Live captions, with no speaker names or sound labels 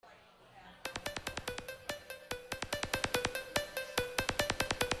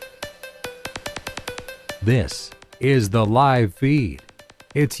This is the live feed.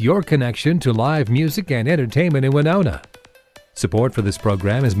 It's your connection to live music and entertainment in Winona. Support for this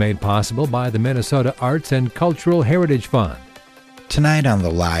program is made possible by the Minnesota Arts and Cultural Heritage Fund. Tonight on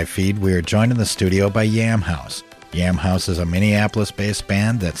the live feed, we are joined in the studio by Yam Haus. Yam Haus is a Minneapolis-based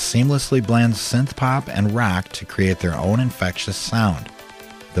band that seamlessly blends synthpop and rock to create their own infectious sound.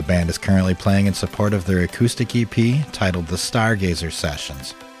 The band is currently playing in support of their acoustic EP titled the Stargazer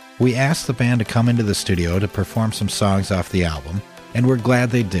Sessions. We asked the band to come into the studio to perform some songs off the album, and we're glad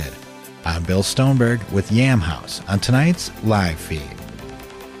they did. I'm Bill Stoneberg with Yam Haus on tonight's live feed.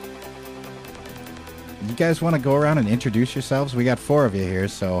 You guys want to go around and introduce yourselves? We got 4 of you here,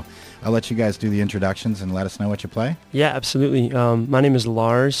 so I'll let you guys do the introductions and let us know what you play. Yeah, absolutely. My name is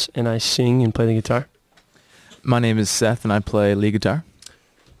Lars, and I sing and play the guitar. My name is Seth, and I play lead guitar.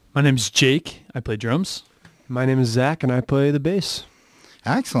 My name is Jake. I play drums. My name is Zach, and I play the bass.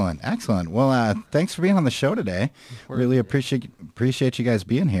 Excellent, excellent. Well, thanks for being on the show today. Really appreciate you guys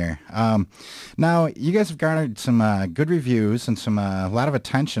being here. Now, you guys have garnered some good reviews and a lot of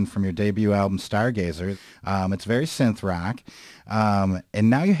attention from your debut album, Stargazer. It's very synth rock. And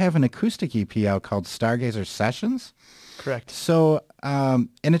now you have an acoustic EP out called Stargazer Sessions. Correct. So, and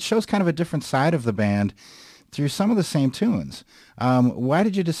it shows kind of a different side of the band through some of the same tunes. Why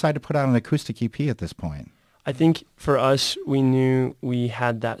did you decide to put out an acoustic EP at this point? I think for us, we knew we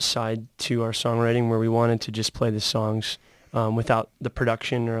had that side to our songwriting where we wanted to just play the songs without the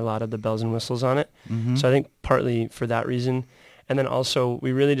production or a lot of the bells and whistles on it. Mm-hmm. So I think partly for that reason. And then also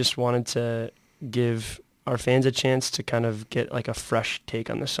we really just wanted to give our fans a chance to kind of get like a fresh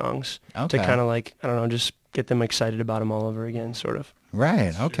take on the songs. Okay. To kind of like, I don't know, just get them excited about them all over again, sort of.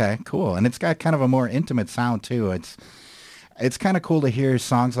 Right. Okay, cool. And it's got kind of a more intimate sound too. It's kind of cool to hear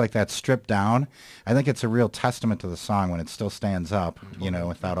songs like that stripped down. I think it's a real testament to the song when it still stands up,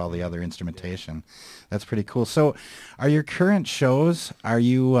 without all the other instrumentation. That's pretty cool. So are your current shows, are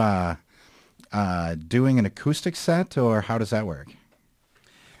you doing an acoustic set, or how does that work?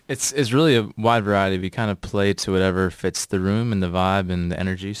 It's really a wide variety. We kind of play to whatever fits the room and the vibe and the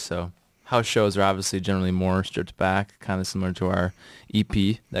energy. So house shows are obviously generally more stripped back, kind of similar to our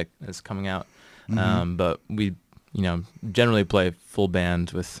EP that is coming out. Mm-hmm. But we generally play full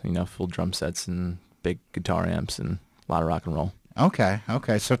band with, full drum sets and big guitar amps and a lot of rock and roll. Okay.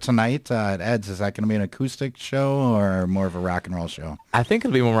 So tonight at Ed's, is that going to be an acoustic show or more of a rock and roll show? I think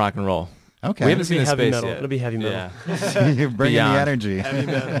it'll be more rock and roll. Okay. We haven't seen the space metal. yet. It'll be heavy metal. Yeah. So you're bringing the energy. Heavy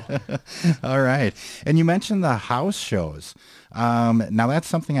metal. All right. And you mentioned the house shows. Now that's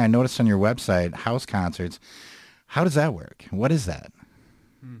something I noticed on your website, house concerts. How does that work? What is that?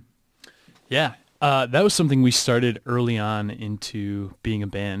 Yeah. That was something we started early on into being a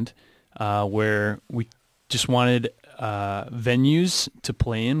band, where we just wanted venues to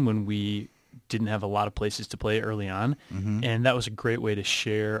play in when we didn't have a lot of places to play early on. Mm-hmm. And that was a great way to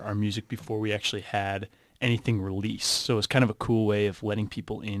share our music before we actually had anything released. So it was kind of a cool way of letting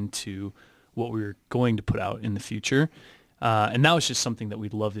people into what we were going to put out in the future. And that was just something that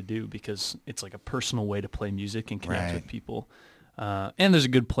we'd love to do because it's like a personal way to play music and connect with people. And there's a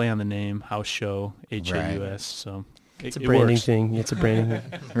good play on the name, house show, HAUS. Right. So it's a branding thing. It's a branding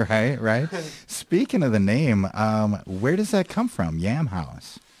thing. Right. Speaking of the name, where does that come from, Yam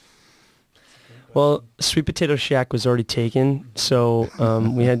Haus? Well, Sweet Potato Shack was already taken, so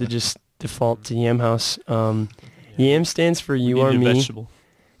we had to just default to Yam Haus. Yam stands for you or me. Vegetable.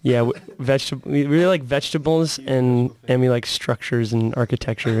 Yeah, vegetable. We really like vegetables and we like structures and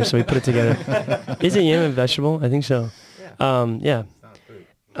architecture, so we put it together. Is it yam a vegetable? I think so. Yeah.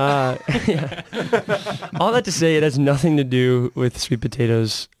 Yeah. All that to say, it has nothing to do with sweet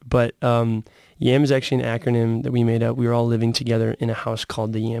potatoes, but YAM is actually an acronym that we made up. We were all living together in a house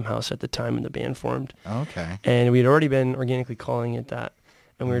called the Yam Haus at the time when the band formed. Okay. And we had already been organically calling it that.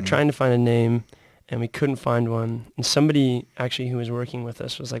 And we were trying to find a name, and we couldn't find one. And somebody actually who was working with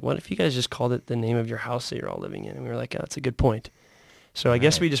us was like, what if you guys just called it the name of your house that you're all living in? And we were like, oh, that's a good point. So I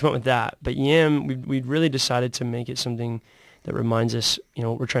guess we just went with that. But YAM, we really decided to make it something that reminds us,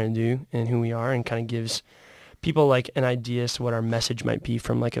 what we're trying to do and who we are, and kind of gives people like an idea as to what our message might be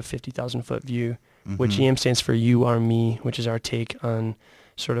from like a 50,000-foot view, which YAM stands for You Are Me, which is our take on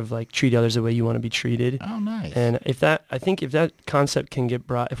sort of like treat others the way you want to be treated. Oh, nice. And if that concept can get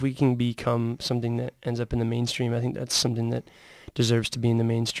brought, if we can become something that ends up in the mainstream, I think that's something that deserves to be in the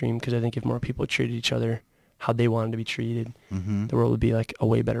mainstream, because I think if more people treated each other how they wanted to be treated, the world would be like a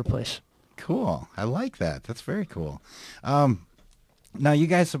way better place. Cool. I like that. That's very cool. Now, you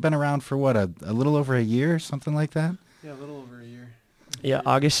guys have been around for what, a little over a year, something like that? Yeah, a little over a year. Yeah,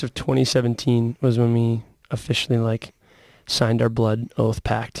 August of 2017 was when we officially signed our blood oath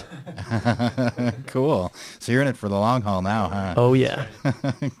pact. Cool. So you're in it for the long haul now, huh? Oh, yeah.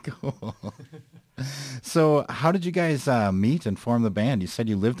 Cool. So how did you guys meet and form the band? You said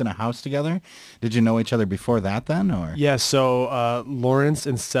you lived in a house together. Did you know each other before that then, or? Yeah, so Lawrence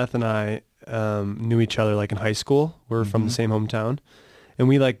and Seth and I knew each other like in high school. We're from the same hometown. And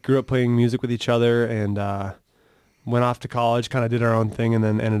we like grew up playing music with each other and went off to college, kind of did our own thing, and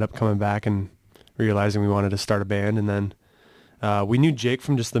then ended up coming back and realizing we wanted to start a band. And then we knew Jake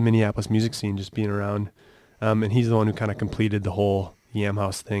from just the Minneapolis music scene, just being around. And he's the one who kind of completed the whole Yam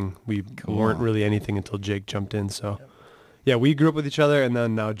Haus thing. We weren't really anything until Jake jumped in. So, yeah, we grew up with each other, and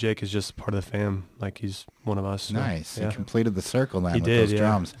then now Jake is just part of the fam. Like, he's one of us. So, Nice. yeah. He completed the circle then with did, those yeah.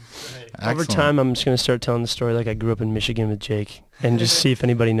 drums. Over Excellent. time, I'm just going to start telling the story like I grew up in Michigan with Jake and just see if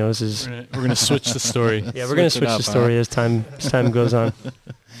anybody knows his... We're gonna switch the story. Yeah, we're going to Switch it switch up, the story as time goes on.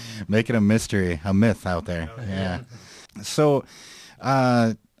 Make it a mystery, a myth out there. Yeah. So,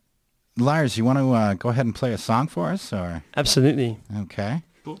 Lars, you want to go ahead and play a song for us, or? Absolutely. Okay.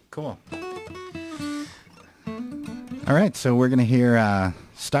 Cool. All right, so we're going to hear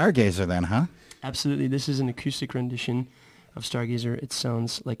Stargazer then, huh? Absolutely. This is an acoustic rendition of Stargazer. It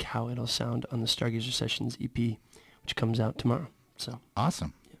sounds like how it'll sound on the Stargazer Sessions EP, which comes out tomorrow. So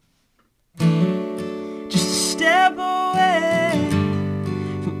Awesome. just a step away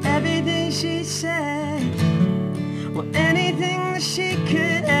from everything she said. Well, anything that she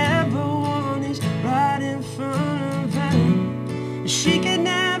could ever want is right in front of her. She could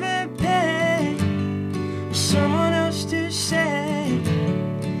never pay for someone else to say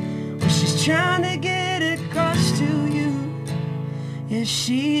what she's trying to get across to you. Yeah,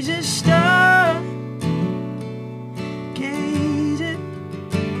 she's a star. Gaze it.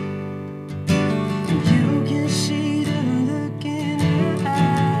 You can see the look in her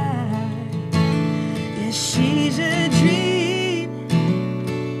eye. Yeah, she's a dream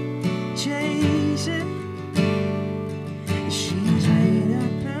chaser. She's made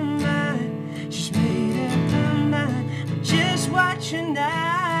up her mind. She's made up her mind. But just watch her now.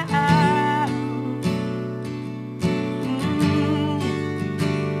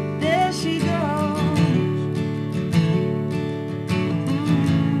 There she goes.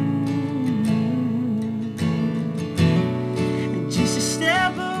 Just a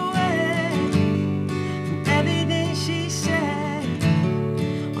step away from everything she said.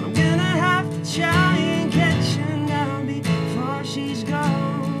 I'm gonna have to try and catch her now before she's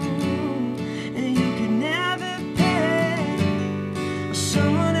gone. And you could never pay for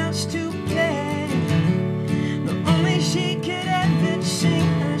someone else to play. No, only she could ever sing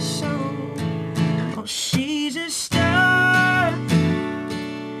her song. Oh, she's a star.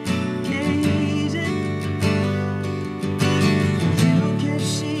 Gaze it. You can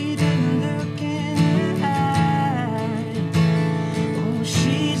see the look in her eye. Oh,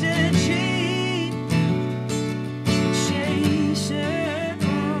 she's a dream chaser.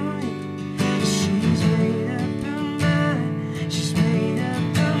 She's made up her mind. She's made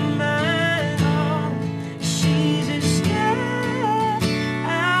up her mind. Oh, she's a star.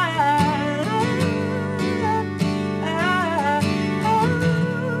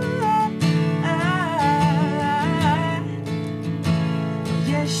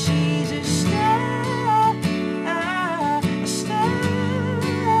 Yeah, she's a star, a star.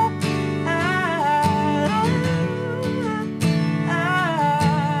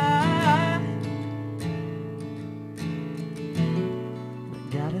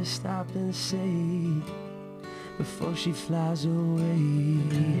 Gotta stop and say before she flies away.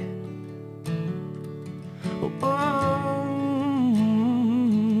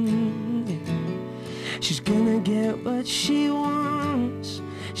 She's gonna get what she wants.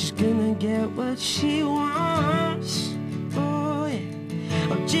 She's gonna get what she wants. Oh, yeah.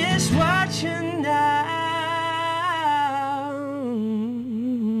 Oh, just watch her now.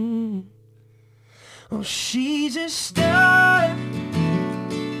 Oh, she's a star.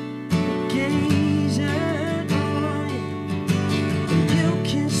 Gazer. Oh, yeah. You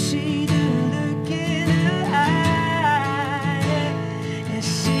can see the look in her eye. Yeah,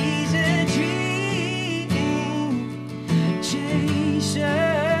 she's a dream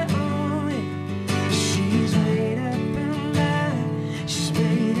chaser. Oh, yeah. She's made up her mind. She's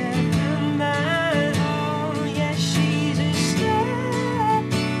made up her mind. Oh, yeah, she's a star.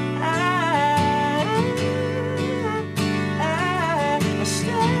 A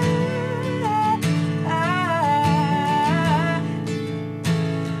star.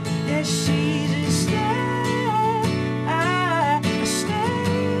 Yeah, she's a star. A star.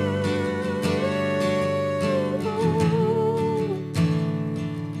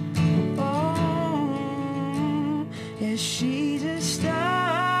 Oh, yeah, she's a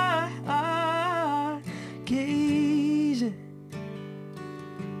star.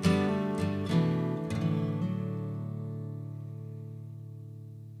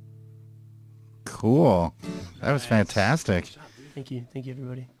 Cool. That was fantastic. Thank you,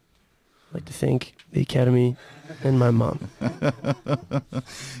 everybody. I'd like to thank the Academy and my mom.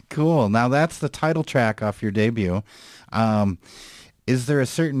 Cool. Now that's the title track off your debut. Is there a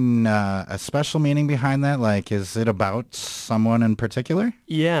certain a special meaning behind that? Like, is it about someone in particular?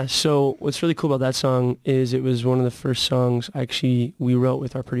 Yeah. So what's really cool about that song is it was one of the first songs actually we wrote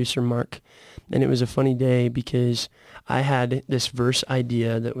with our producer Mark, and it was a funny day because I had this verse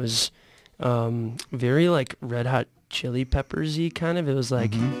idea that was very like Red Hot Chili Peppers-y kind of. It was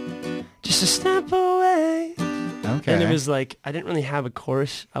like just a step away. Okay. And it was like I didn't really have a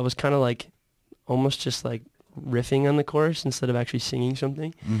chorus. I was kind of like almost just like riffing on the chorus instead of actually singing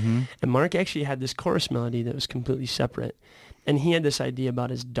something. And Mark actually had this chorus melody that was completely separate, and he had this idea about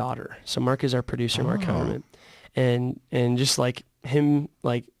his daughter. So Mark is our producer, Mark Hammerman, and just like him,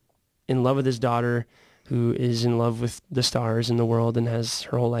 like in love with his daughter, who is in love with the stars in the world and has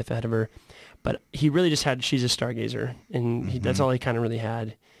her whole life ahead of her. But he really just had she's a stargazer, and that's all he kind of really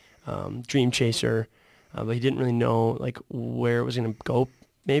had. Dream chaser, but he didn't really know like where it was going to go.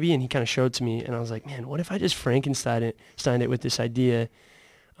 Maybe, and he kind of showed to me, and I was like, man, what if I just Frankenstein it with this idea?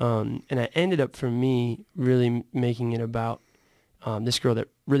 And I ended up, for me, really making it about this girl that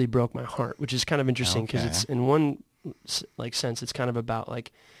really broke my heart, which is kind of interesting because it's in one like sense, it's kind of about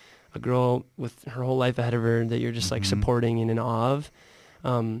like a girl with her whole life ahead of her that you're just like supporting and in awe of.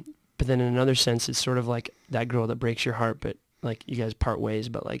 But then in another sense, it's sort of like that girl that breaks your heart, but like you guys part ways,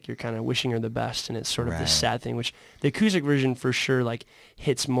 but like you're kind of wishing her the best, and it's sort of this sad thing, which the acoustic version for sure like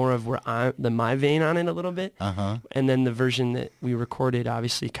hits more of where my vein on it a little bit, and then the version that we recorded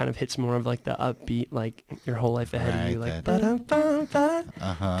obviously kind of hits more of like the upbeat, like your whole life ahead of you, like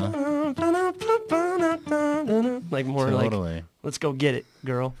like more like let's go get it,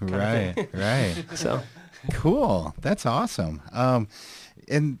 girl. Right. So cool. That's awesome.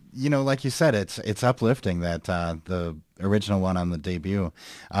 And you know, like you said, it's uplifting that the original one on the debut.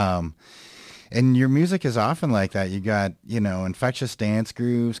 And your music is often like that. You got, you know, infectious dance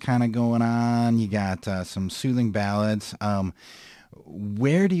grooves kind of going on. You got some soothing ballads.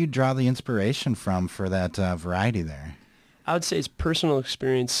 Where do you draw the inspiration from for that variety there? I would say it's personal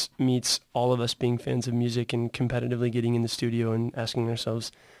experience meets all of us being fans of music and competitively getting in the studio and asking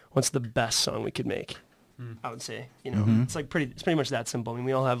ourselves, what's the best song we could make? I would say, you know, it's pretty much that simple. I mean,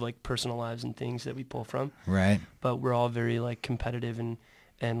 we all have like personal lives and things that we pull from, right? But we're all very like competitive and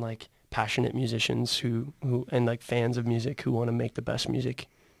like passionate musicians who and like fans of music who want to make the best music.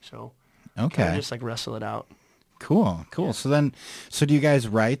 So just like wrestle it out. Cool. Yeah. So do you guys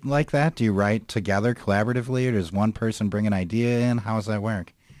write like that? Do you write together collaboratively, or does one person bring an idea in? How does that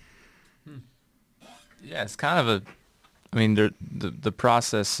work? Yeah, it's kind of I mean, the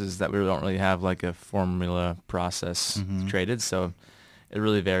process is that we don't really have like a formula process created, so it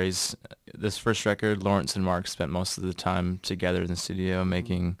really varies. This first record, Lawrence and Mark spent most of the time together in the studio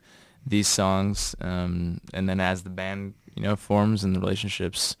making these songs, and then as the band, you know, forms and the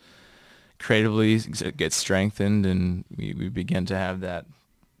relationships creatively get strengthened, and we begin to have that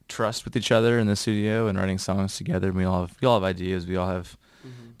trust with each other in the studio and writing songs together. We all have ideas. We all have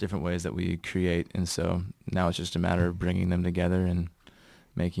different ways that we create, and so now it's just a matter of bringing them together and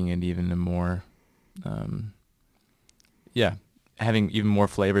making it even more having even more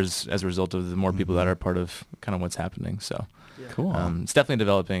flavors as a result of the more people that are part of kind of what's happening. So cool. It's definitely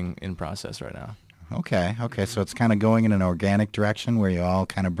developing in process right now. Okay, so it's kind of going in an organic direction where you all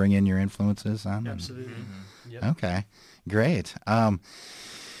kind of bring in your influences on. Absolutely. Yep. Okay, great.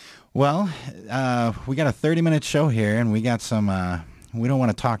 Well, we got a 30-minute show here, and we got some we don't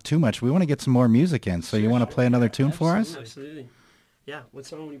want to talk too much. We want to get some more music in. So you want to play another tune for us? Absolutely. Yeah. What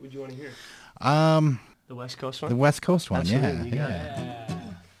song would you want to hear? The West Coast one? The West Coast one, absolutely. Yeah.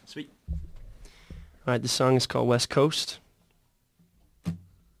 Sweet. All right, the song is called West Coast.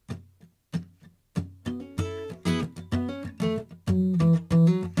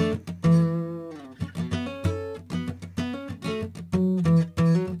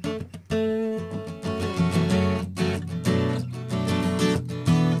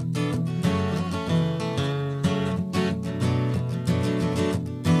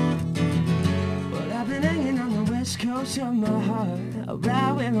 Of my heart,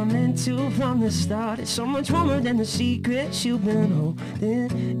 right where I'm meant to from the start. It's so much warmer than the secrets you've been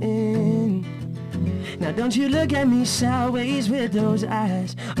holding in. Now don't you look at me sideways with those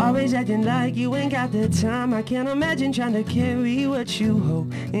eyes, always acting like you ain't got the time. I can't imagine trying to carry what you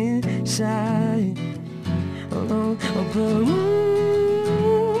hold inside. But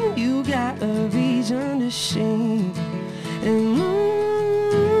you got a reason to sing, and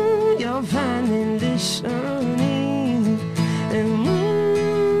you're finally listening. And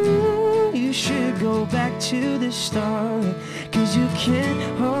you should to the start, 'cause you can't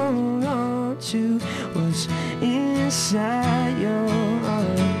hold on to what's inside your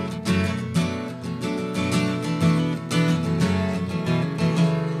heart.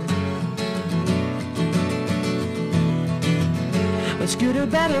 What's good or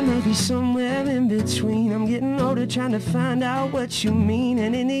bad or maybe somewhere in between. I'm getting older trying to find out what you mean,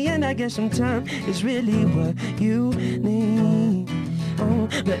 and in the end I guess sometimes it's really what you need. Oh,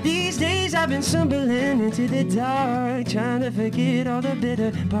 but these days I've been stumbling into the dark, trying to forget all the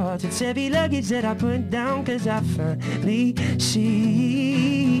bitter parts. It's heavy luggage that I put down, 'cause I finally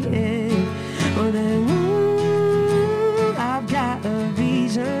see it. Oh, then I've got a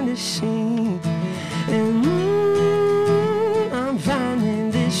reason to sing, and I'm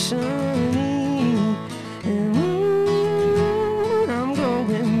finding this sunny, and I'm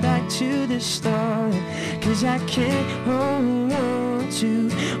going back to the start, 'cause I can't hold on to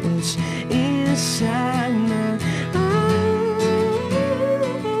what's inside my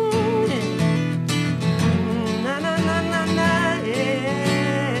na na na na na,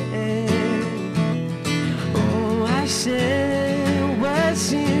 yeah. Oh, I said,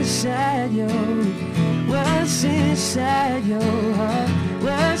 what's inside what's inside your heart,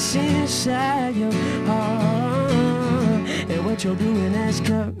 what's inside your heart. And what you're doing has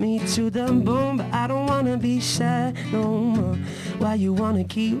cut me to the bone, but I don't wanna be sad no more. Why you wanna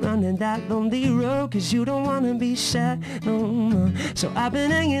keep running that lonely road, 'cause you don't wanna be sad no more. So I've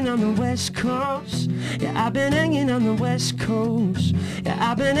been hanging on the west coast, yeah, I've been hanging on the west coast, yeah,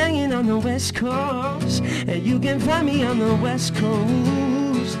 I've been hanging on the west coast, and you can find me on the west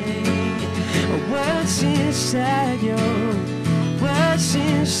coast, yeah. What's inside what's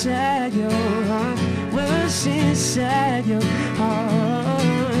inside your heart, what's inside your heart,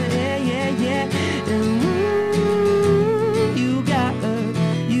 yeah, yeah, yeah. And you got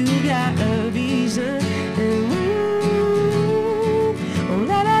a reason, and oh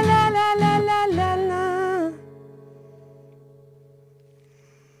la la la la la la la la.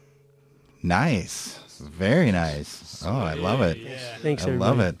 Nice. Very nice. Oh, I love it. Yeah. Thanks, I everybody.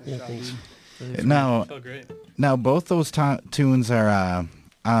 love it. Yeah, thanks. Now, Felt great. both those tunes are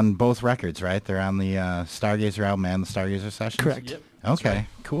on both records, right? They're on the Stargazer album and the Stargazer Sessions? Correct. Yep. Okay, right.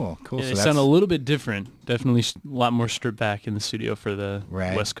 cool. Yeah, So they sound a little bit different. Definitely a lot more stripped back in the studio for the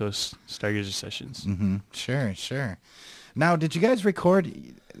Right. West Coast Stargazer Sessions. Mm-hmm. Sure. Now, did you guys record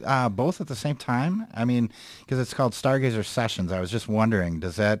both at the same time? I mean, because it's called Stargazer Sessions. I was just wondering,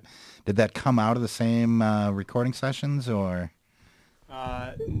 did that come out of the same recording sessions, or?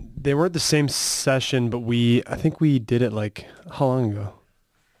 They weren't the same session, but I think we did it like, how long ago?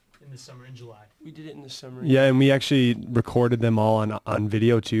 In the summer, in July. We did it in the summer. Yeah, and we actually recorded them all on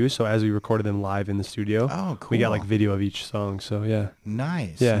video too. So as we recorded them live in the studio, Oh, cool. we got like video of each song. So yeah.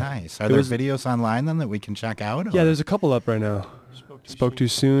 Nice, Yeah. nice. Are It there was- videos online then that we can check out? Yeah, or- there's a couple up right now. Spoke Too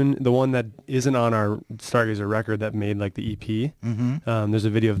Soon, the one that isn't on our Stargazer record that made like the EP. Mm-hmm. There's a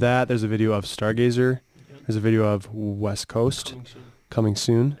video of that. There's a video of Stargazer. There's a video of West Coast coming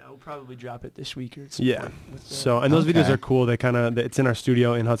soon. Yeah, we'll probably drop it this week or something. Yeah. So, and those videos Okay. are cool. They it's in our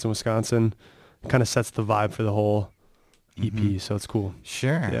studio in Hudson, Wisconsin. Kind of sets the vibe for the whole EP. Mhm. So it's cool.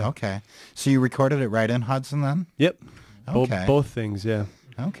 Sure. Yeah. Okay. So you recorded it right in Hudson then? Yep. Okay. Both things. Yeah.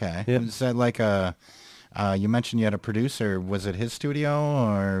 Okay. Yep. Is that like you mentioned you had a producer. Was it his studio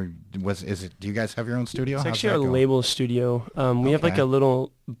or do you guys have your own studio? It's How's actually that our go? label studio. We have like Okay. a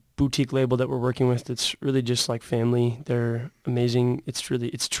little boutique label that we're working with that's really just like family. They're amazing. It's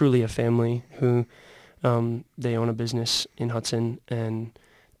truly a family who they own a business in Hudson, and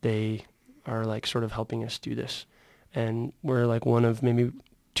they are like sort of helping us do this. And we're like one of maybe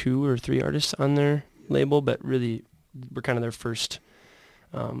 2 or 3 artists on their label, but really we're kind of their first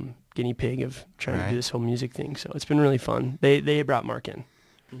guinea pig of trying to Right. do this whole music thing. So it's been really fun. They brought Mark in.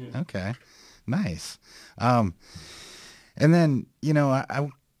 Okay. Nice. And then,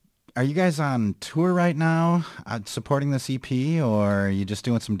 are you guys on tour right now supporting this EP, or are you just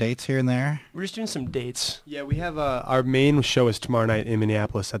doing some dates here and there? We're just doing some dates. Yeah, we have our main show is tomorrow night in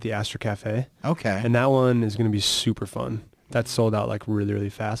Minneapolis at the Astor Cafe, Okay. and that one is going to be super fun. That's sold out like really, really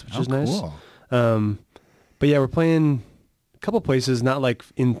fast, which is nice. Cool. But yeah, we're playing a couple places, not like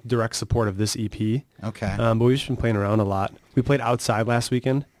in direct support of this EP, Okay. but we've just been playing around a lot. We played outside last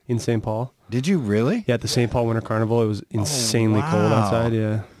weekend in St. Paul. Did you really? Yeah, at the St. Paul Winter Carnival. It was insanely cold wow. outside.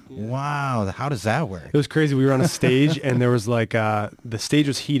 Yeah. Wow. How does that work? It was crazy. We were on a stage and there was like, the stage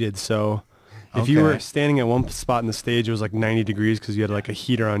was heated. So if you were Okay. standing at one spot in the stage, it was like 90 degrees because you had like a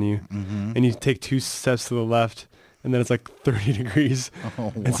heater on you. Mm-hmm. And you take 2 steps to the left and then it's like 30 degrees.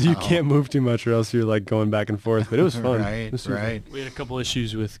 Oh, And so you wow. can't move too much or else you're like going back and forth. But it was fun. Right, It was super right. We had a couple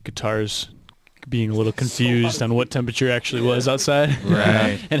issues with guitars being a little confused on what temperature actually was outside.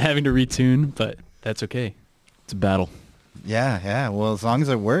 Right. And having to retune, but that's okay. It's a battle. Yeah. Well, as long as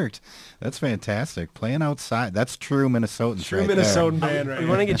it worked, that's fantastic. Playing outside, that's true Minnesotans True right Minnesotan band, right? We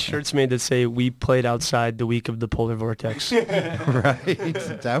want to get shirts made that say we played outside the week of the polar vortex. there.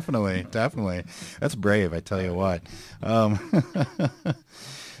 Right. Definitely. That's brave, I tell you what.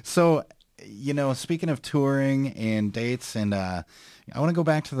 So, speaking of touring and dates, and I want to go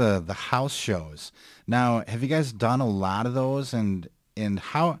back to the house shows. Now, have you guys done a lot of those? And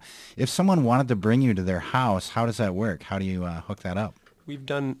how, if someone wanted to bring you to their house, how does that work? How do you hook that up? We've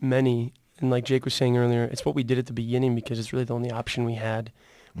done many, and like Jake was saying earlier, it's what we did at the beginning because it's really the only option we had.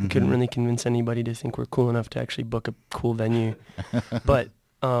 We couldn't really convince anybody to think we're cool enough to actually book a cool venue. But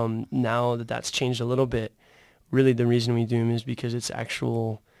now that that's changed a little bit, really the reason we do them is because it's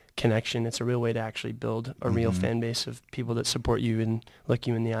actual connection. It's a real way to actually build a real fan base of people that support you and look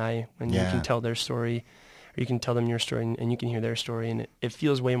you in the eye when you can tell their story, or you can tell them your story and you can hear their story. And it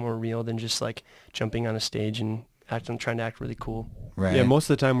feels way more real than just like jumping on a stage and trying to act really cool. Right. Yeah, most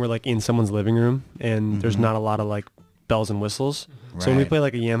of the time we're like in someone's living room and there's not a lot of like bells and whistles. So when we play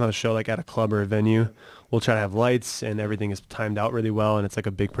like a Yam Haus show like at a club or a venue, we'll try to have lights and everything is timed out really well and it's like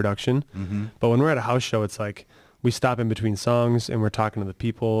a big production. But when we're at a house show, it's like we stop in between songs and we're talking to the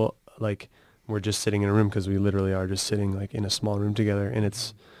people like we're just sitting in a room because we literally are just sitting like in a small room together, and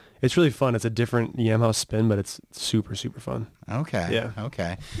it's really fun. It's a different Yam Haus spin, but it's super, super fun. Okay. Yeah.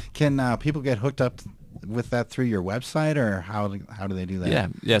 Okay. Can people get hooked up with that through your website, or how do they do that? Yeah.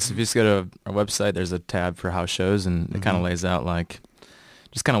 Yes. If you just go to our website, there's a tab for house shows, and it kind of lays out like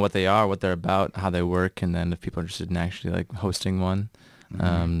just kind of what they are, what they're about, how they work, and then if people are interested in actually like hosting one,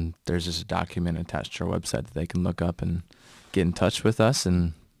 there's just a document attached to our website that they can look up and get in touch with us.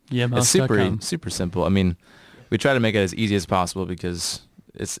 And it's super simple. I mean, we try to make it as easy as possible because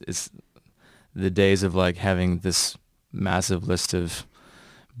it's the days of like having this massive list of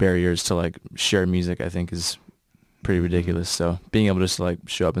barriers to like share music, I think is pretty ridiculous. So being able to just like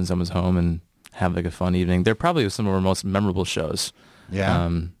show up in someone's home and have like a fun evening, they're probably some of our most memorable shows. Yeah.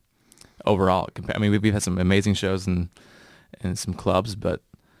 Overall, I mean, we've had some amazing shows and some clubs, but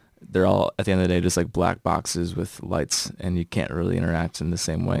they're all at the end of the day just like black boxes with lights, and you can't really interact in the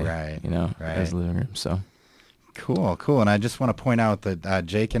same way, as the living room. So cool. And I just want to point out that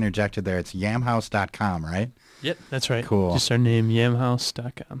Jake interjected there. It's yamhaus.com, right? Yep, that's right. Cool. Just our name,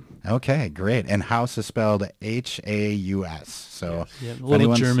 yamhaus.com. Okay, great. And house is spelled Haus. So yeah, a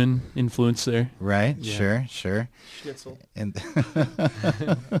little German influence there. Right? Yeah. Sure. Schnitzel. And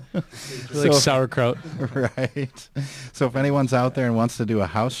like sauerkraut. Right. So if anyone's out there and wants to do a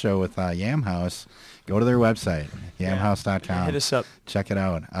house show with Yam Haus, go to their website, yamhaus.com. Hit us up. Check it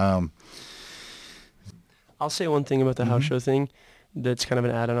out. I'll say one thing about the house show thing. That's kind of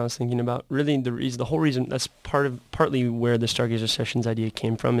an add-on I was thinking about. Really, the whole reason, that's partly where the Stargazer Sessions idea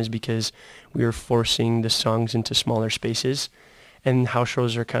came from, is because we were forcing the songs into smaller spaces, and house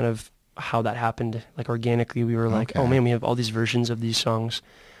shows are kind of how that happened. Like organically, we were like, oh man, we have all these versions of these songs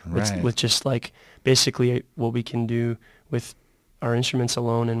with just like basically what we can do with our instruments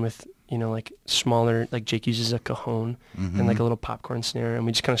alone and with like smaller, like Jake uses a cajon and like a little popcorn snare, and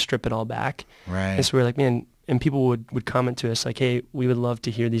we just kind of strip it all back. Right. And so we're like, man. And people would comment to us like, hey, we would love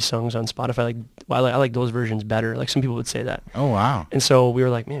to hear these songs on Spotify. Like, well, I like those versions better. Like some people would say that. Oh, wow. And so we were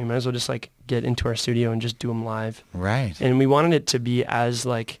like, man, we might as well just like get into our studio and just do them live. Right. And we wanted it to be as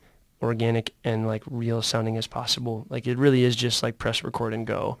like organic and like real sounding as possible. Like it really is just like press record and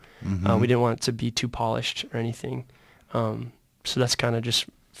go. We didn't want it to be too polished or anything. So that's kind of just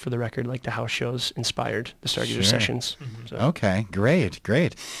for the record, like the house shows inspired the Stargazer Sessions. So. Okay, great.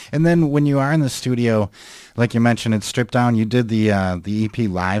 And then when you are in the studio, like you mentioned, it's stripped down. You did the EP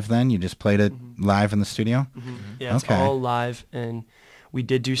live then? You just played it live in the studio? Yeah, it's all live. And we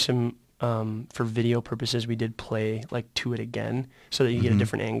did do some, for video purposes, we did play like to it again so that you get a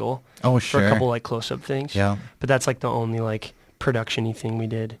different angle. Oh, sure. For a couple like close-up things. Yeah. But that's like the only like production-y thing we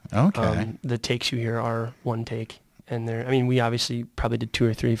did. Okay. The takes you hear are one take. And we obviously probably did 2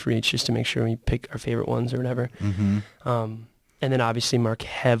 or 3 for each just to make sure we pick our favorite ones or whatever. And then obviously Mark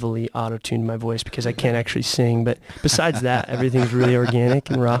heavily auto-tuned my voice because I can't actually sing. But besides that, everything's really organic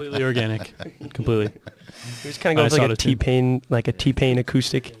and raw. Completely organic. Completely. We just kind of go with like a T-Pain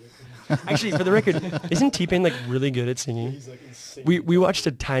acoustic. Actually, for the record, isn't T-Pain like really good at singing? We watched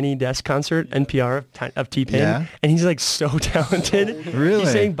a Tiny Desk concert, NPR of T-Pain, and he's like so talented. Really? He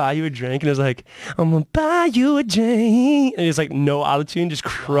sang "Buy You a Drink" and it was like, "I'm gonna buy you a drink," and he's like no autotune, just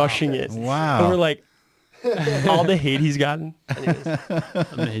crushing it. Wow. And we're like, all the hate he's gotten.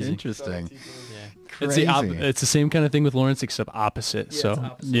 Amazing. Interesting. crazy. It's the same kind of thing with Lawrence, except opposite. Yeah, so it's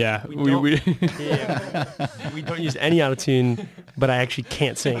opposite. yeah, we don't use any autotune, but I actually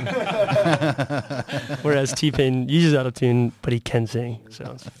can't sing. Whereas T-Pain uses autotune, but he can sing.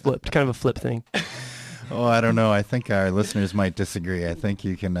 So it's flipped, kind of a flip thing. Oh, I don't know. I think our listeners might disagree. I think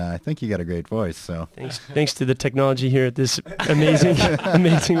you can. I think you got a great voice. So thanks to the technology here at this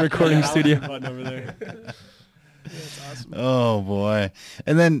amazing recording studio. Over there. That's awesome. Oh boy!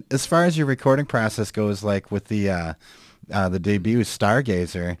 And then, as far as your recording process goes, like with the debut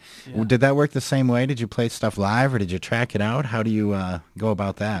Stargazer, did that work the same way? Did you play stuff live, or did you track it out? How do you go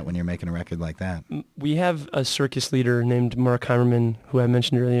about that when you're making a record like that? We have a circus leader named Mark Heimerman, who I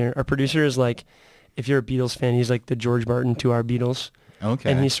mentioned earlier. Our producer is like, if you're a Beatles fan, he's like the George Martin to our Beatles.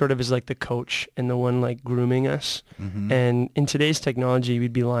 Okay. And he sort of is like the coach and the one like grooming us. Mm-hmm. And in today's technology,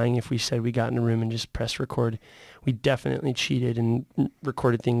 we'd be lying if we said we got in a room and just pressed record. We definitely cheated and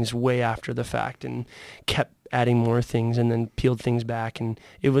recorded things way after the fact and kept adding more things and then peeled things back. And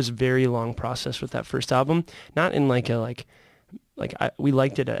it was a very long process with that first album. Not in like a we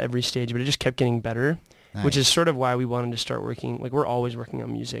liked it at every stage, but it just kept getting better, which is sort of why we wanted to start working. Like we're always working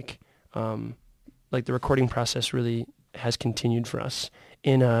on music. Like the recording process really has continued for us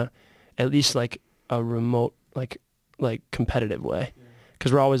in at least like a remote, like competitive way.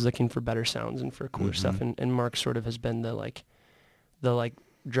 Because we're always looking for better sounds and for cooler stuff. And Mark sort of has been the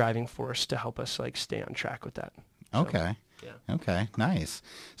driving force to help us like stay on track with that. So, Okay. Yeah. Okay. Nice.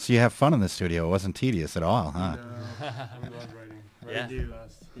 So you have fun in the studio. It wasn't tedious at all, huh? No. We love writing. Yeah. We do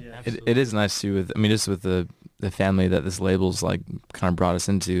best. Yeah. It is nice too. Just with the family that this label's like kind of brought us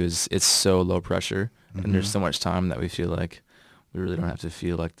into is it's so low pressure and there's so much time that we feel like we really don't have to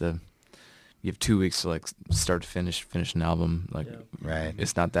feel like you have 2 weeks to like start to finish an album. Like Right.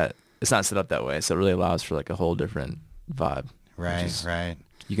 it's not set up that way. So it really allows for like a whole different vibe. Right.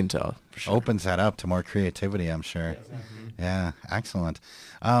 You can tell for sure. Opens that up to more creativity, I'm sure. Yeah, excellent.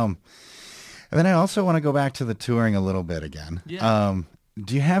 And then I also want to go back to the touring a little bit again. Yeah.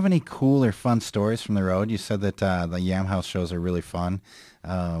 Do you have any cool or fun stories from the road? You said that the Yam Haus shows are really fun.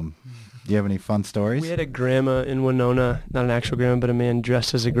 Do you have any fun stories? We had a grandma in Winona, not an actual grandma, but a man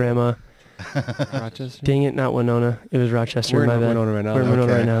dressed as a grandma. Rochester? Dang it, not Winona. It was Rochester. We're my in bad. Winona right now. We're in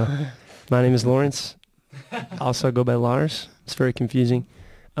Winona Okay. right now. My name is Lawrence. Also go by Lars. It's very confusing.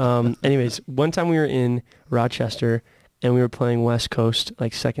 Anyways, one time we were in Rochester and we were playing West Coast,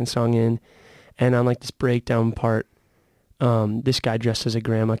 like second song in, and on like this breakdown part, this guy dressed as a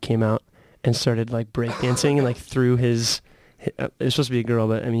grandma came out and started like breakdancing and like threw his it was supposed to be a girl,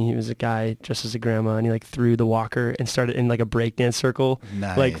 but I mean he was a guy dressed as a grandma, and he like threw the walker and started in like a breakdance circle,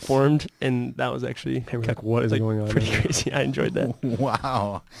 Nice. like formed, and that was actually Like, what is like, going on? pretty right now? crazy. I enjoyed that.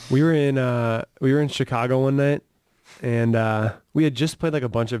 Wow. We were in Chicago one night, and we had just played like a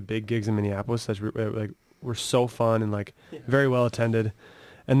bunch of big gigs in Minneapolis that were so fun and like very well attended.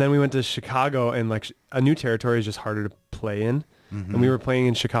 And then we went to Chicago, and like a new territory is just harder to play in. And we were playing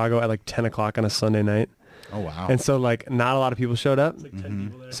in Chicago at like 10 o'clock on a Sunday night. Oh, wow. And so like not a lot of people showed up.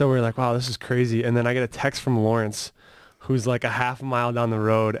 So we were like, wow, this is crazy. And then I get a text from Lawrence, who's like a half mile down the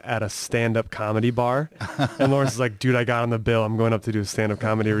road at a stand-up comedy bar. And Lawrence is like, dude, I got on the bill. I'm going up to do a stand-up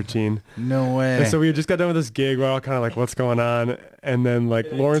comedy routine. No way. And so we just got done with this gig. We're all kind of like, what's going on? And then like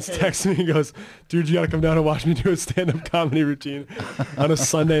Lawrence texts me and goes, dude, you got to come down and watch me do a stand-up comedy routine on a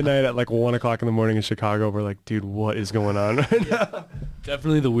Sunday night at like 1 o'clock in the morning in Chicago. We're like, dude, what is going on right now?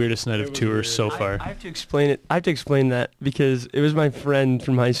 Definitely the weirdest night of tours so far. I have to explain it. I have to explain that because it was my friend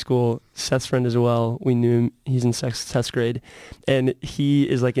from high school, Seth's friend as well. We knew him. He's in Seth's grade, and he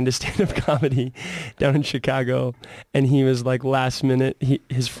is like into stand-up comedy down in Chicago. And he was like last minute.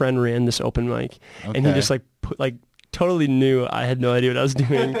 His friend ran this open mic, and he Okay. just like totally knew I had no idea what I was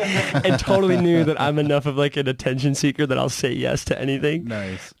doing, and totally knew that I'm enough of like an attention seeker that I'll say yes to anything.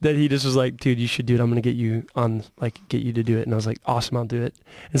 Nice. That he just was like, dude, you should do it. I'm gonna get you to do it. And I was like, awesome, I'll do it.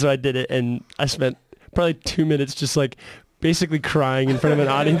 And so I did it, and I spent probably 2 minutes just like basically crying in front of an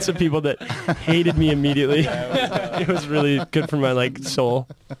audience of people that hated me immediately. It was really good for my like soul.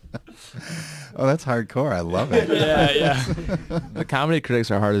 Oh, that's hardcore. I love it. Yeah. The comedy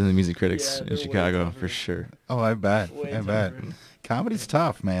critics are harder than the music critics in Chicago for sure. Oh, I bet. I bet. Comedy's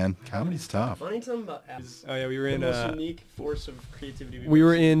tough, man. Comedy's tough. Funny something about apples. Oh yeah, we were in unique force of creativity. we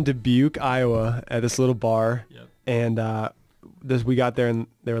were in Dubuque, Iowa, at this little bar, Yep. and we got there and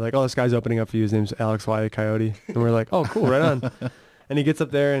they were like, "Oh, this guy's opening up for you. His name's Alex Wiley Coyote," and we're like, "Oh, cool, right on." And he gets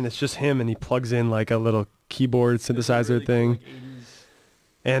up there and it's just him, and he plugs in like a little keyboard synthesizer thing,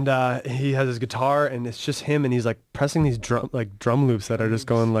 and he has his guitar, and it's just him, and he's like pressing these drum loops that are just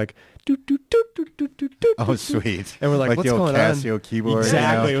going like Oh, sweet. And we're like what's the old going Casio on? keyboard.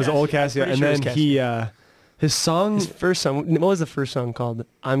 Exactly. You know? It was old Casio. Pretty And sure it then was his song, His first song. What was the first song called?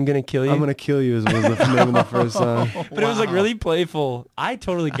 I'm Gonna Kill You. I'm Gonna Kill You was the name of the first song. But it was like really playful. I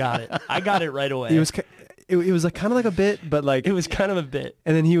totally got it. I got it right away. It was like kind of like a bit, but like It was kind of a bit.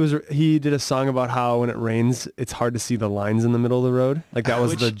 And then he did a song about how when it rains, it's hard to see the lines in the middle of the road. Like that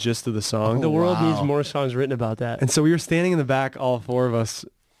was the gist of the song. The world wow. needs more songs written about that. And so we were standing in the back, all four of us,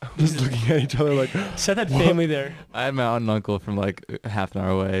 just looking at each other like, Set that family there. I had my aunt and uncle from like half an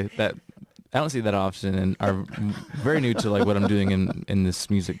hour away that I don't see that often and are very new to like what I'm doing in this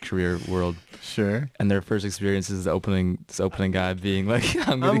music career world. Sure. And their first experience is this opening guy being like,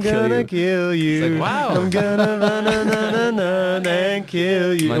 I'm I'm gonna kill you. It's like, wow. I'm gonna run and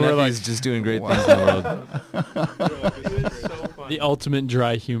kill you. My And we're nephew's like, just doing great things in the world. The ultimate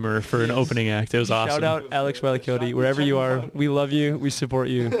dry humor for an opening act. It was awesome. Shout out Alex Wellicody, wherever you are. We love you. We support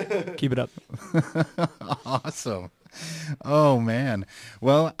you. Keep it up. Awesome. Oh man.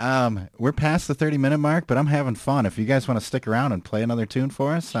 Well, we're past the 30-minute mark, but I'm having fun. If you guys want to stick around and play another tune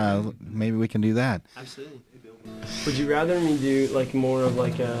for us, maybe we can do that. Absolutely. Would you rather me do like more of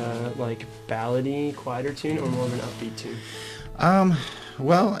like a like ballady, quieter tune, or more of an upbeat tune?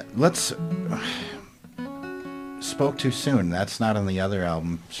 Well, let's Spoke Too Soon. That's not on the other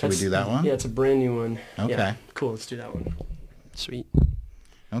album. Should we do that one? Yeah, it's a brand new one. Okay. Yeah, cool. Let's do that one. Sweet.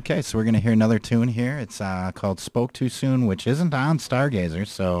 Okay, so we're going to hear another tune here. It's called Spoke Too Soon, which isn't on Stargazer,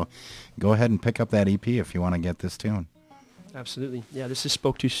 so go ahead and pick up that EP if you want to get this tune. Absolutely. Yeah, this is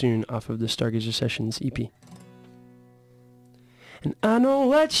Spoke Too Soon off of the Stargazer Sessions EP. And I know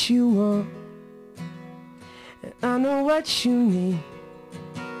what you want, and I know what you need,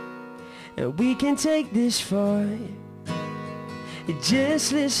 and we can take this far. You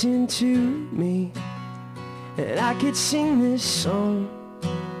just listen to me, and I could sing this song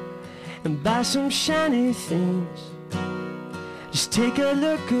and buy some shiny things. Just take a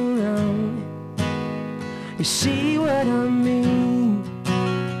look around, you see what I mean.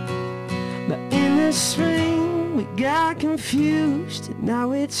 But in the spring we got confused, and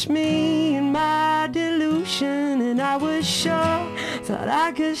now it's me and my delusion. And I was sure, thought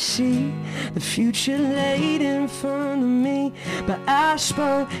I could see the future laid in front of me, but I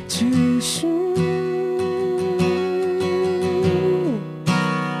spoke too soon.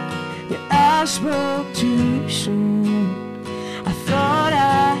 I spoke too soon. I thought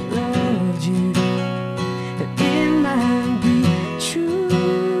I loved you, and it might be true,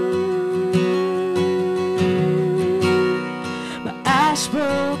 but I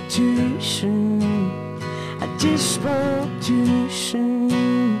spoke too soon. I just spoke too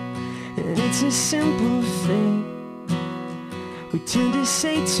soon. And it's a simple thing, we tend to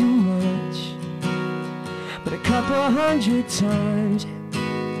say too much, but a couple hundred times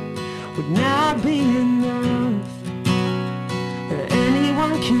would not be enough.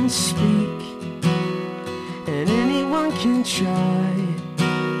 Anyone can speak, and anyone can try,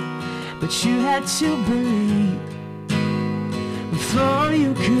 but you had to believe before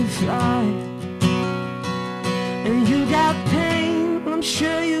you could fly. And you got pain, I'm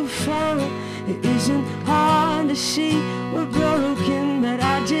sure you found it isn't hard to see we're broken, but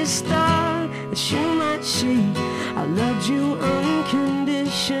I just thought that you might see I loved you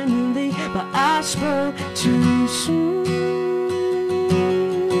unconditionally, but I spoke too soon.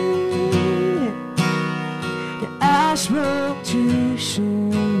 Yeah, I spoke too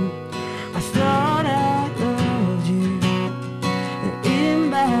soon. I thought I loved you, and it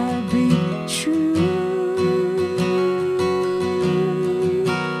might be true,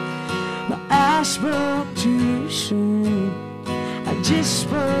 but I spoke too soon. I just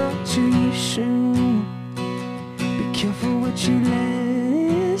spoke too soon. Be careful what you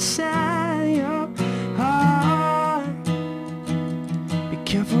let inside your heart. Be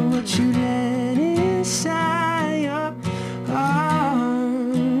careful what you let inside your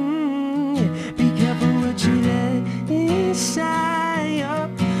heart. Yeah. Be careful what you let inside your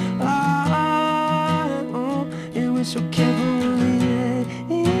heart. Oh, yeah, we're so careful what we let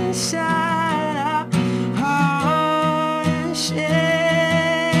inside our hearts. Yeah.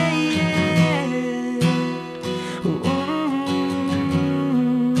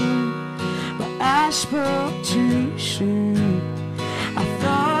 I spoke too soon. I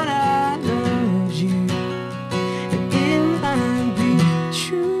thought I loved you, and it might be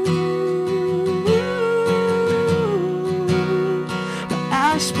true, but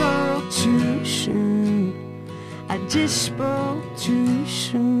I spoke too soon. I just spoke too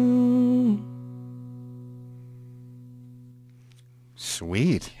soon.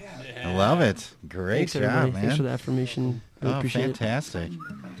 Sweet. I love it. Great Thanks, job, everybody. man. Thanks for the affirmation. Really Oh, appreciate fantastic.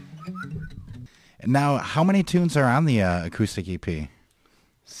 Now, how many tunes are on the acoustic EP?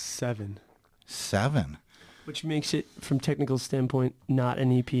 7. 7. Which makes it, from technical standpoint, not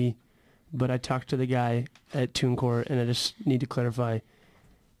an EP. But I talked to the guy at TuneCore, and I just need to clarify.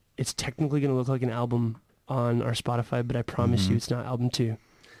 It's technically going to look like an album on our Spotify, but I promise you it's not album 2.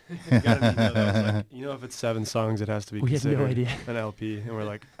 If it's 7 songs, it has to be We had no considered idea. an LP. And we're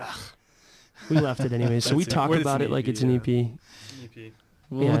like, ugh. We left it anyway. So we talk about it like it's an EP. EP.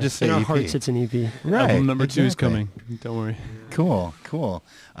 We'll just say in our EP. hearts, it's an EP. Right. Album number 2 is exactly. coming. Don't worry. Cool.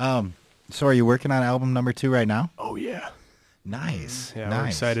 So are you working on album number 2 right now? Oh, yeah. Nice. Yeah, nice. we're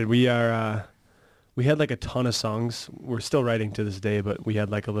excited. We are. We had like a ton of songs. We're still writing to this day, but we had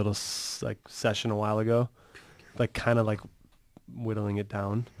like a little session a while ago, like kind of like whittling it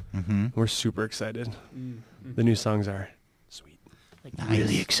down. Mm-hmm. We're super excited. The new songs are sweet. Like Nice.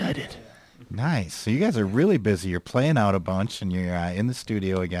 really excited. Nice. So you guys are really busy. You're playing out a bunch, and you're in the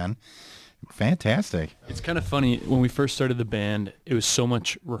studio again. Fantastic. It's kind of funny. When we first started the band, it was so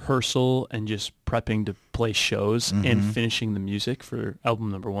much rehearsal and just prepping to play shows and finishing the music for album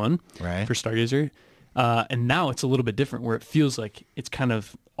number 1 Right. for Stargazer. And now it's a little bit different where it feels like it's kind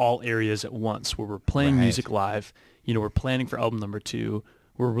of all areas at once where we're playing Right. music live. We're planning for album number 2.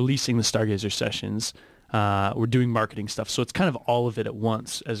 We're releasing the Stargazer Sessions. We're doing marketing stuff. So it's kind of all of it at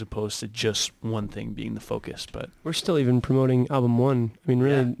once as opposed to just one thing being the focus. But We're still even promoting album 1. I mean,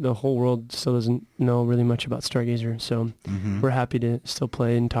 really, the whole world still doesn't know really much about Stargazer. So we're happy to still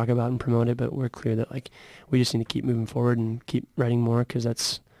play and talk about and promote it. But we're clear that like we just need to keep moving forward and keep writing more because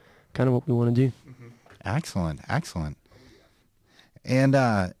that's kind of what we want to do. Excellent.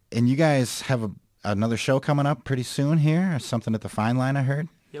 And you guys have another show coming up pretty soon here, or something at the Fine Line, I heard?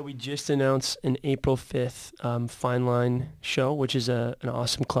 Yeah, we just announced an April 5th Fine Line show, which is an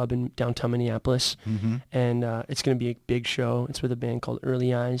awesome club in downtown Minneapolis. And it's going to be a big show. It's with a band called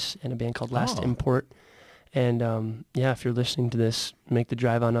Early Eyes and a band called Last Import. And if you're listening to this, make the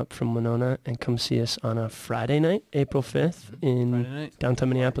drive on up from Winona and come see us on a Friday night, April 5th in downtown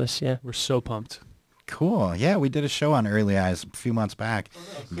Minneapolis. Yeah. we're so pumped. Cool. Yeah, we did a show on Early Eyes a few months back.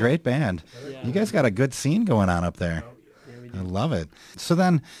 Great band. You guys got a good scene going on up there. I love it. So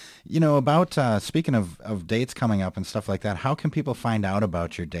then, about speaking of dates coming up and stuff like that, how can people find out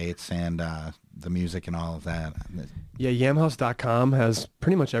about your dates and the music and all of that? Yeah, yamhaus.com has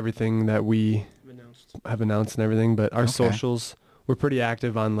pretty much everything that we have announced and everything, but our socials, we're pretty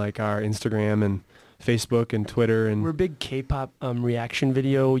active on like our Instagram and Facebook and Twitter, and We're big K-pop reaction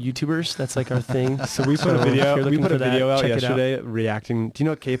video YouTubers. That's like our thing. so we put a if video. you're We looking put a for that, video out check it out. yesterday reacting. Do you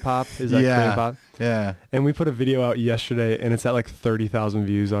know what K-pop is? Like Yeah. K-pop, Yeah. and we put a video out yesterday, and it's at like 30,000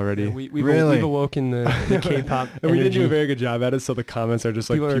 views already. We've Really? awoken the K-pop and we didn't do a energy. very good job at it, so the comments are just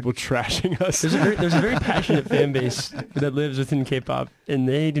like People are- people trashing us. There's a very passionate fan base that lives within K-pop, and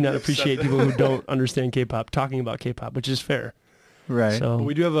they do not appreciate people who don't understand K-pop talking about K-pop, which is fair. Right. So But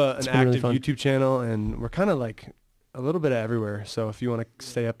we do have it's an been really active fun. YouTube channel, and we're kind of like a little bit everywhere. So if you want to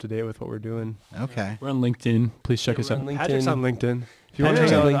stay up to date with what we're doing, Okay. We're on LinkedIn. Please check us we're out. on LinkedIn. Patrick's on LinkedIn. If you want to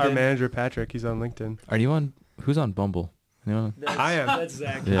Patrick's hang out on with our LinkedIn. manager Patrick, he's on LinkedIn. Are you on? Who's on Bumble? Anyone? I am. That's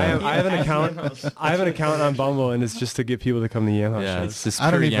Zach. Yeah. I have an account. I have an account on Bumble, and it's just to get people to come to Yam House Yeah, shows. it's just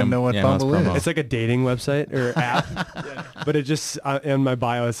I don't pure even know what Yam House Bumble is. promo. It's like a dating website or app, but it just in my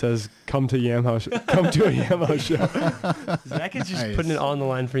bio it says come to Yam House, come to a Yam House show. Zach is just Nice. putting it all on the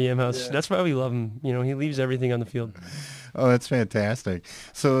line for Yam House. That's why we love him. He leaves everything on the field. Oh, that's fantastic.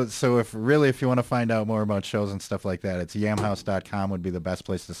 So if you want to find out more about shows and stuff like that, it's yamhaus.com would be the best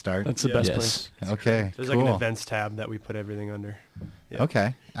place to start. That's the Yeah. best Yes. place. Okay. There's cool. like an events tab that we put everything under. Yeah.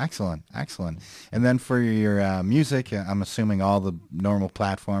 Okay. Excellent. And then for your music, I'm assuming all the normal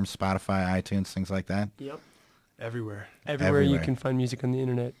platforms, Spotify, iTunes, things like that. Yep. Everywhere. Everywhere you Everywhere. can find music on the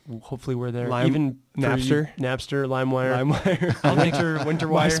internet, hopefully we're there. Lime- Even for Napster? you- Napster, LimeWire, LimeWire.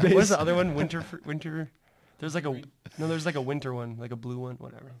 Winterwire. MySpace. What's the other one? Winter. There's like a winter one, like a blue one,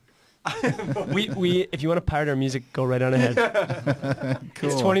 whatever. we if you want to pirate our music, go right on ahead. Cool.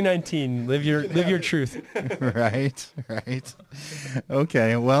 It's 2019. Live your truth. Right.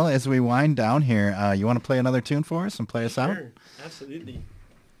 Okay. Well, as we wind down here, you want to play another tune for us and play us out? Sure, absolutely.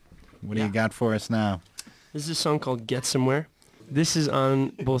 What do you got for us now? This is a song called Get Somewhere. This is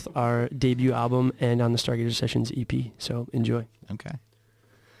on both our debut album and on the Stargazer Sessions EP, so enjoy. Okay.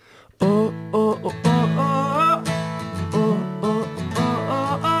 Oh, oh, oh, oh, oh, oh, oh,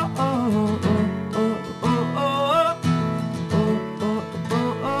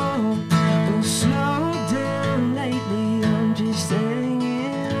 oh, slow down lately, I'm just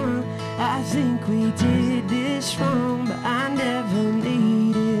hanging on. I think we did this wrong, but I never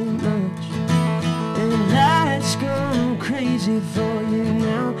needed much. And life's gone crazy for you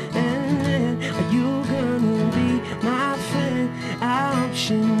now and then. Are you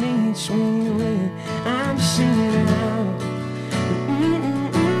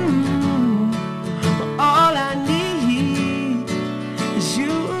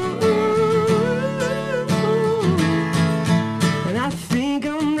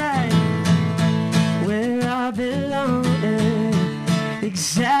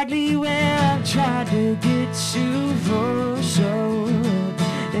exactly where I've tried to get to for so long.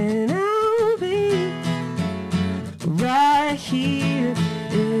 And I'll be right here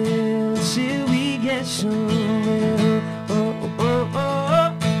until we get somewhere. Oh, oh,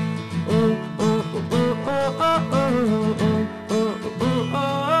 oh, oh, oh, oh, oh, oh, oh, oh,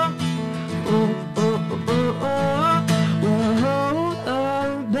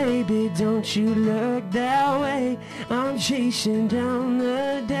 don't you look that way. I'm chasing down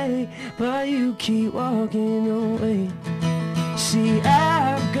the day, but you keep walking away. See,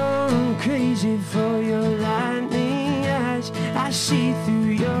 I've gone crazy for your lightning eyes. I see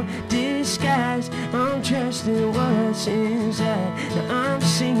through your disguise. I'm trusting what's inside. Now I'm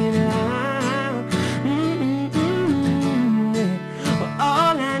singing out. Yeah. Well,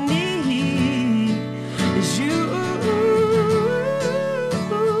 all I need is you.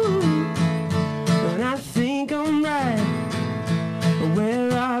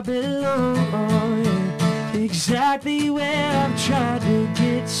 Exactly where I've tried to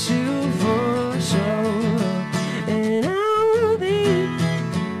get to for so long. And I'll be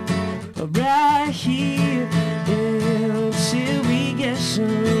right here until we get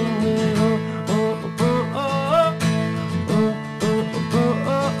somewhere. Oh, oh, oh, oh, oh,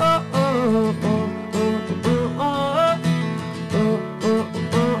 oh, oh,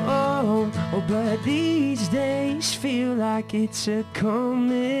 oh, oh, but these days feel like it's a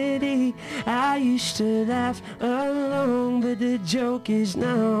comedy. I used to laugh alone, but the joke is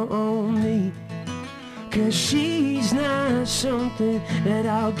now on me. 'Cause she's not something that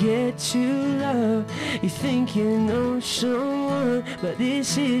I'll get to love. You think you know someone, but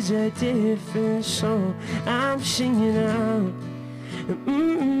this is a different song I'm singing out.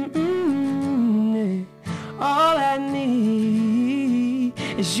 Yeah. All I need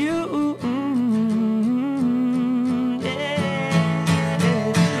is you.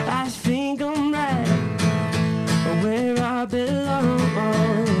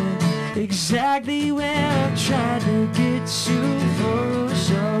 Exactly where I've tried to get to for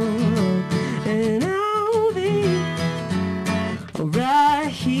so long. And I'll be right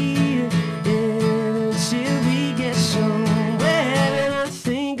here until we get somewhere. And I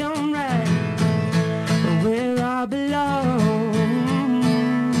think I'm right where I belong.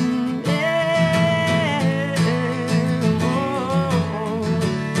 Yeah. Oh.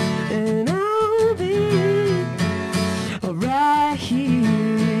 And I'll be right here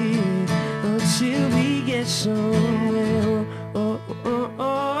till we get somewhere. Oh, oh,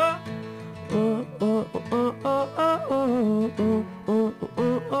 oh, oh, oh, oh, oh, oh, oh,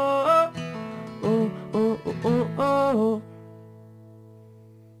 oh, oh, oh, oh.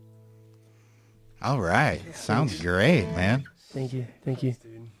 All right. Sounds great, man. Thank you. Thank you.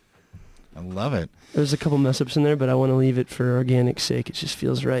 I love it. There's a couple mess-ups in there, but I want to leave it for organic sake. It just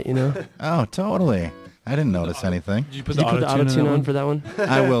feels right, you know? Oh, totally. I didn't notice anything. Did you put Did the you put the auto-tune on for that one?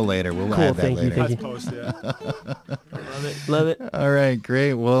 I will later. We'll Cool, add that thank you, later. thank you. Post, yeah. Love it. Love it. All right,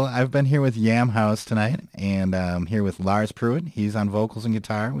 great. Well, I've been here with Yam Haus tonight, and I'm here with Lars Pruitt. He's on vocals and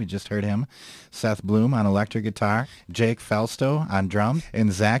guitar. We just heard him. Seth Bloom on electric guitar, Jake Felstow on drums,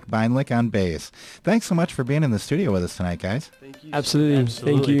 and Zach Beinlich on bass. Thanks so much for being in the studio with us tonight, guys. Thank you. Absolutely.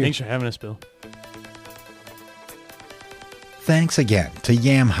 Thank you. Thanks for having us, Bill. Thanks again to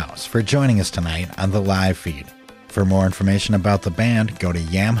Yam Haus for joining us tonight on the live feed. For more information about the band, go to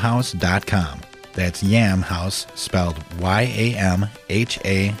yamhaus.com. That's Yam Haus, spelled YAMHAUS.com.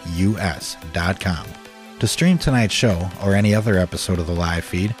 To stream tonight's show or any other episode of the live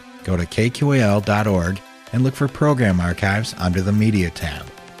feed, go to KQAL.org and look for program archives under the Media tab.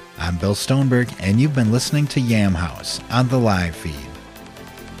 I'm Bill Stoneberg, and you've been listening to Yam Haus on the live feed.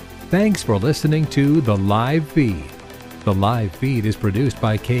 Thanks for listening to The Live Feed. The live feed is produced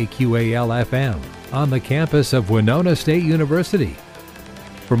by KQAL-FM on the campus of Winona State University.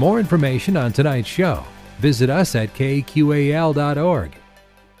 For more information on tonight's show, visit us at kqal.org.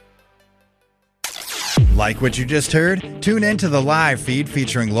 Like what you just heard? Tune in to the live feed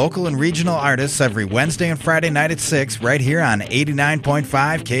featuring local and regional artists every Wednesday and Friday night at 6 right here on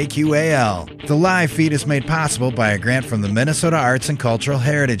 89.5 KQAL. The live feed is made possible by a grant from the Minnesota Arts and Cultural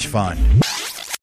Heritage Fund.